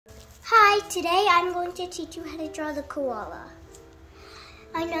today I'm going to teach you how to draw the koala.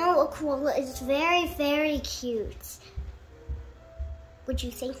 I know a koala is very, very cute. Would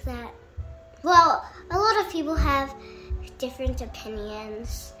you think that? Well, a lot of people have different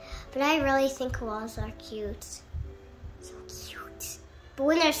opinions, but I really think koalas are cute. So cute. But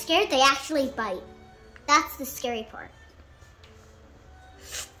when they're scared, they actually bite. That's the scary part.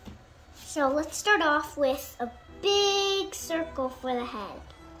 So let's start off with a big circle for the head.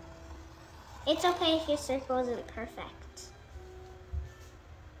 It's okay if your circle isn't perfect.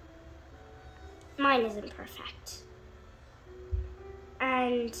 Mine isn't perfect.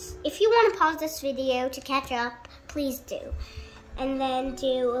 And if you want to pause this video to catch up, please do. And then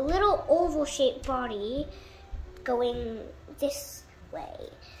do a little oval-shaped body going this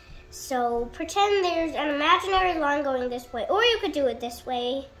way. So pretend there's an imaginary line going this way, or you could do it this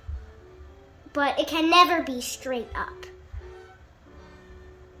way, but it can never be straight up.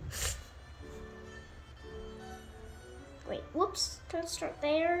 Wait, whoops, don't start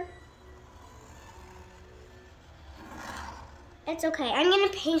there. It's okay, I'm gonna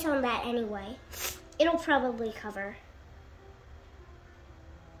paint on that anyway. It'll probably cover.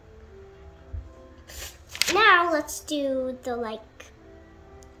 Now let's do the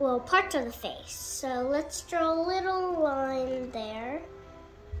little parts of the face. So let's draw a little line there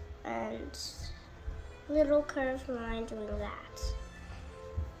and little curved line doing that.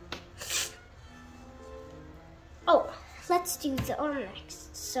 Oh, let's do the arm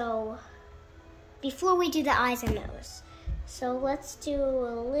next. So before we do the eyes and nose. So let's do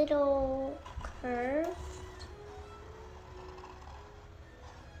a little curve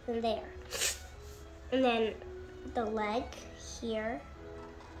and there. And then the leg here.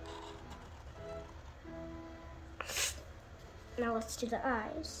 Now let's do the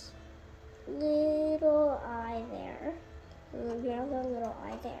eyes. Little eye there. Another little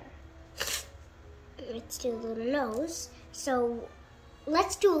eye there. Let's do a little nose. So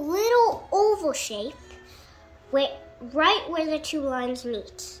let's do a little oval shape right where the two lines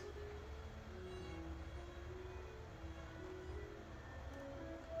meet.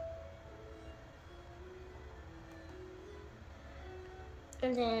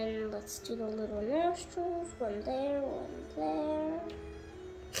 And then let's do the little nostrils, one there, one there.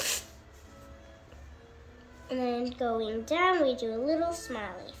 And then going down, we do a little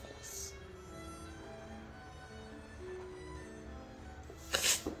smiley face.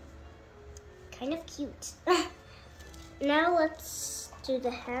 Kind of cute. Now let's do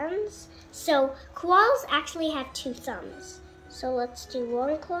the hands. So koalas actually have 2 thumbs. So let's do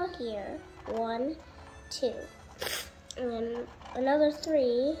one claw here, 1, 2. And then another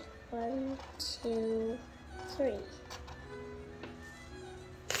 3, 1, 2, 3.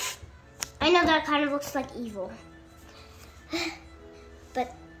 I know that kind of looks like evil,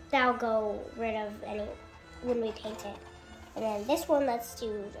 but that'll go rid of any when we paint it. And then this one, let's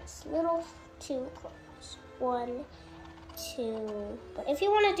do just little 2 claws. 1, 2, but if you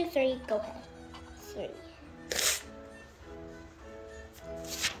want to do 3, go ahead. 3.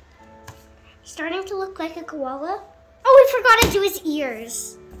 Starting to look like a koala. Oh, we forgot to do his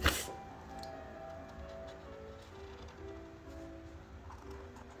ears.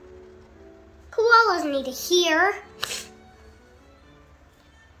 Koalas need to hear.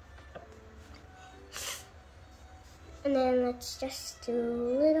 And then let's just do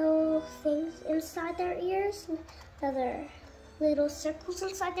little things inside their ears. Other little circles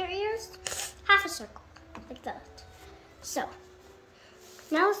inside their ears. Half a circle, like that. So,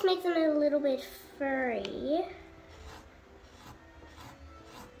 now let's make them a little bit furry.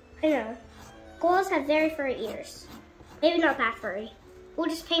 I know, koalas have very furry ears. Maybe not that furry. We'll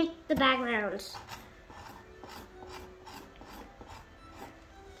just paint the backgrounds.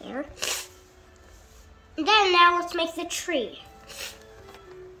 There. And then now let's make the tree.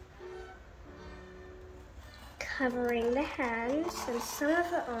 Covering the hands and some of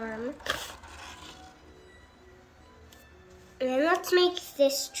the arm. And then let's make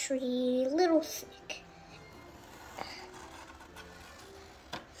this tree a little thick.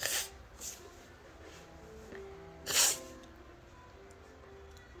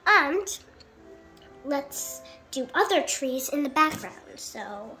 And let's do other trees in the background.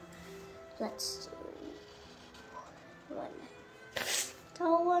 So let's do one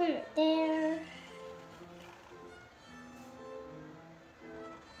tall one right there.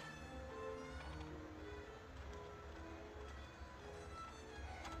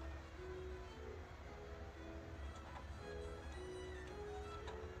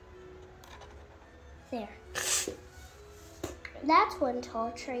 There. That's one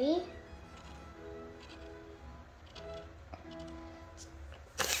tall tree.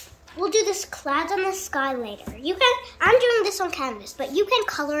 we'll do this clouds on the sky later. I'm doing this on canvas, but you can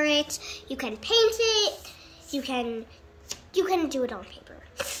color it, you can paint it, you can do it on paper.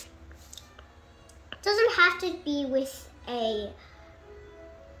 It doesn't have to be with a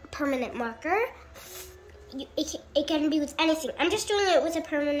permanent marker. It can be with anything. I'm just doing it with a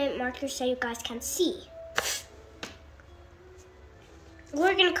permanent marker so you guys can see.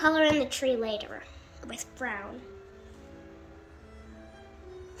 We're gonna color in the tree later with brown.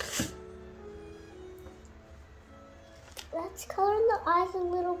 Let's color in the eyes a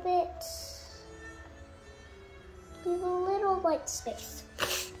little bit. Leave a little white space.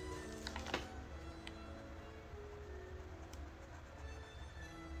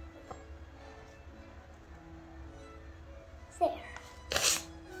 There.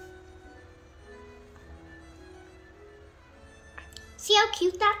 See how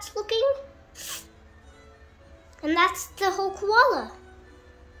cute that's looking? And that's the whole koala.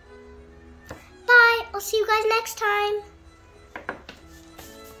 Bye, I'll see you guys next time.